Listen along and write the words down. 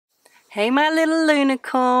Hey my little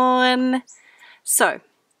unicorn! So,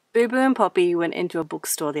 Boo Boo and Poppy went into a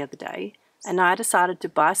bookstore the other day and I decided to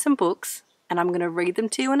buy some books and I'm going to read them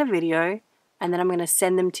to you in a video and then I'm going to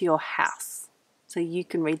send them to your house so you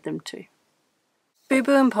can read them too. Boo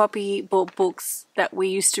Boo and Poppy bought books that we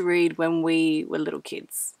used to read when we were little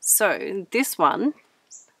kids. So this one,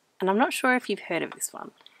 and I'm not sure if you've heard of this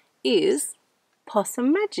one, is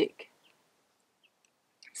Possum Magic.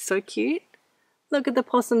 So cute. Look at the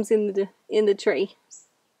possums in the tree.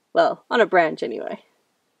 Well, on a branch anyway.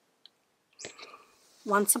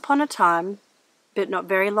 Once upon a time, but not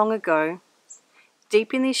very long ago,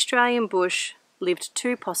 deep in the Australian bush lived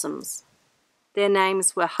two possums. Their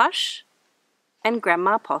names were Hush and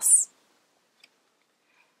Grandma Poss.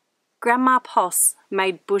 Grandma Poss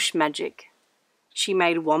made bush magic. She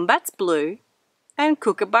made wombats blue and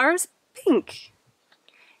kookaburras pink.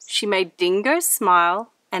 She made dingoes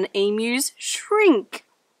smile and emus shrink.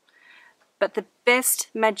 But the best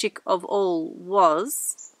magic of all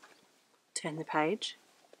was, turn the page,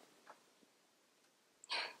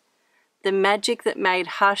 the magic that made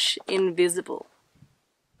Hush invisible.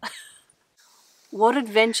 What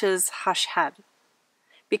adventures Hush had.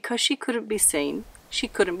 Because she couldn't be seen, she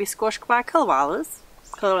couldn't be squashed by koalas.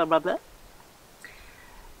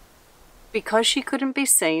 Because she couldn't be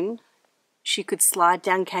seen, she could slide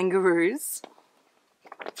down kangaroos.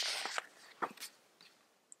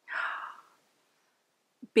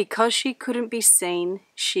 Because she couldn't be seen,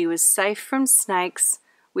 she was safe from snakes,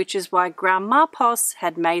 which is why Grandma Poss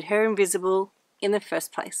had made her invisible in the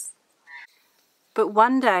first place. But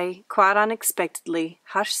one day, quite unexpectedly,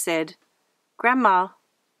 Hush said, "Grandma,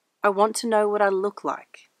 I want to know what I look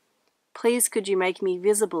like. Please could you make me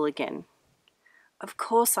visible again?" "Of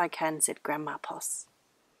course I can," said Grandma Poss.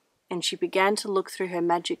 And she began to look through her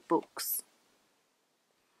magic books.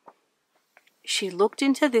 She looked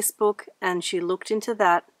into this book and she looked into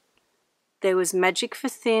that. There was magic for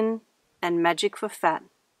thin and magic for fat.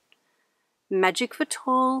 Magic for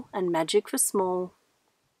tall and magic for small.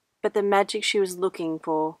 But the magic she was looking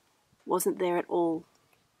for wasn't there at all.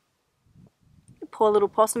 The poor little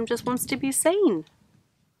possum just wants to be seen.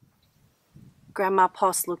 Grandma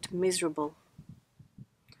Poss looked miserable.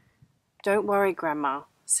 "Don't worry, Grandma,"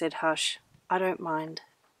 said Hush. "I don't mind."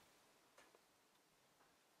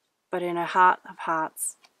 But in her heart of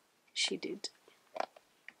hearts, she did.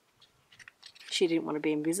 She didn't want to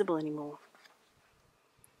be invisible anymore.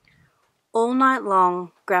 All night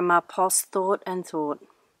long, Grandma Poss thought and thought.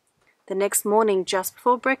 The next morning, just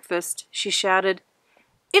before breakfast, she shouted,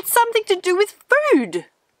 "It's something to do with food!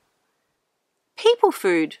 People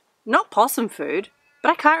food, not possum food,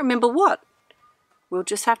 but I can't remember what. We'll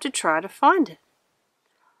just have to try to find it.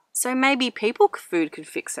 So maybe people food could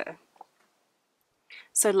fix her."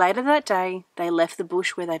 So later that day, they left the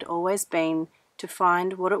bush where they'd always been to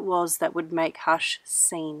find what it was that would make Hush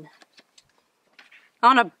seen.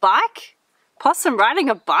 On a bike? Possum riding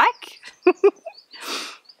a bike?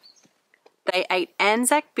 They ate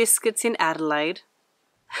Anzac biscuits in Adelaide,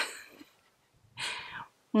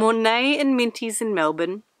 Mornay and Minties in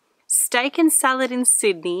Melbourne, steak and salad in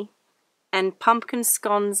Sydney, and pumpkin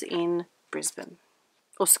scones in Brisbane.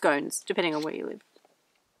 Or scones, depending on where you live.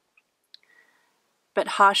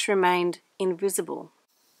 But Hush remained invisible.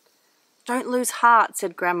 "Don't lose heart,"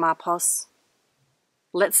 said Grandma Poss.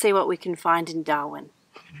 "Let's see what we can find in Darwin."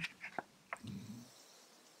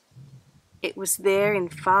 It was there in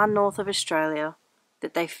far north of Australia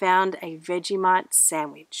that they found a Vegemite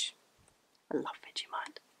sandwich. I love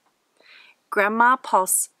Vegemite. Grandma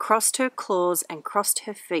Poss crossed her claws and crossed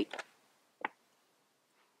her feet.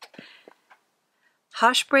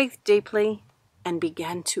 Hush breathed deeply and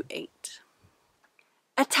began to eat.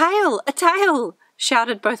 "A tail! A tail!"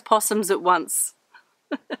 shouted both possums at once.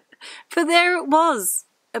 For there it was,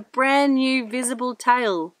 a brand new visible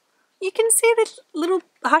tail. You can see the little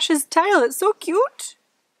Hush's tail, it's so cute.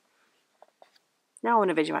 Now I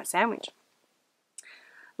want a Vegemite sandwich.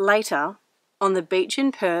 Later, on the beach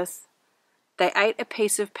in Perth, they ate a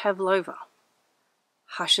piece of pavlova.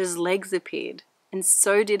 Hush's legs appeared, and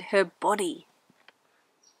so did her body.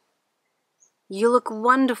 "You look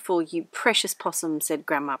wonderful, you precious possum," said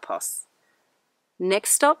Grandma Poss.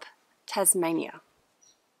 Next stop, Tasmania.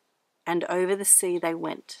 And over the sea they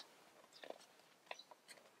went.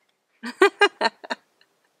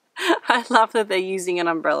 I love that they're using an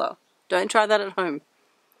umbrella. Don't try that at home.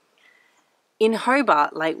 In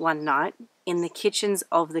Hobart late one night, in the kitchens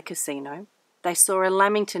of the casino, they saw a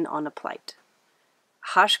lamington on a plate.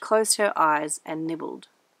 Hush closed her eyes and nibbled.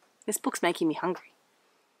 This book's making me hungry.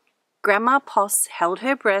 Grandma Poss held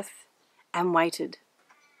her breath and waited.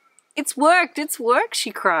 It's worked,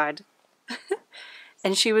 she cried.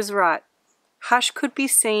 And she was right. Hush could be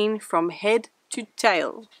seen from head to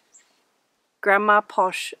tail. Grandma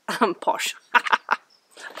Posh, Posh,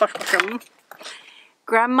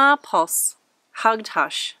 Grandma Poss hugged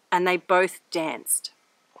Hush and they both danced.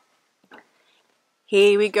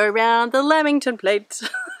 Here we go round the Lamington plate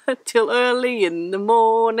till early in the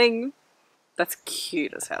morning. That's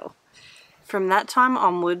cute as hell. From that time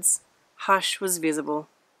onwards, Hush was visible.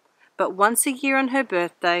 But once a year on her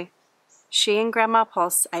birthday, she and Grandma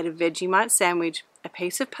Poss ate a Vegemite sandwich, a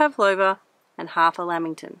piece of pavlova, and half a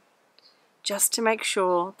lamington, just to make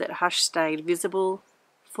sure that Hush stayed visible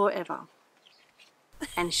forever.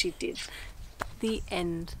 And she did. The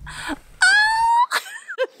end.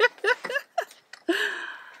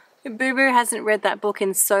 Boo Boo hasn't read that book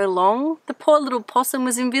in so long. The poor little possum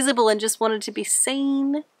was invisible and just wanted to be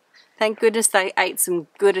seen. Thank goodness they ate some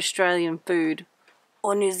good Australian food.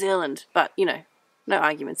 Or New Zealand, but you know, no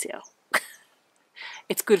arguments here.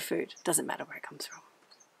 It's good food, doesn't matter where it comes from.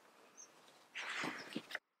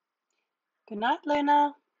 Good night,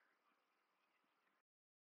 Luna.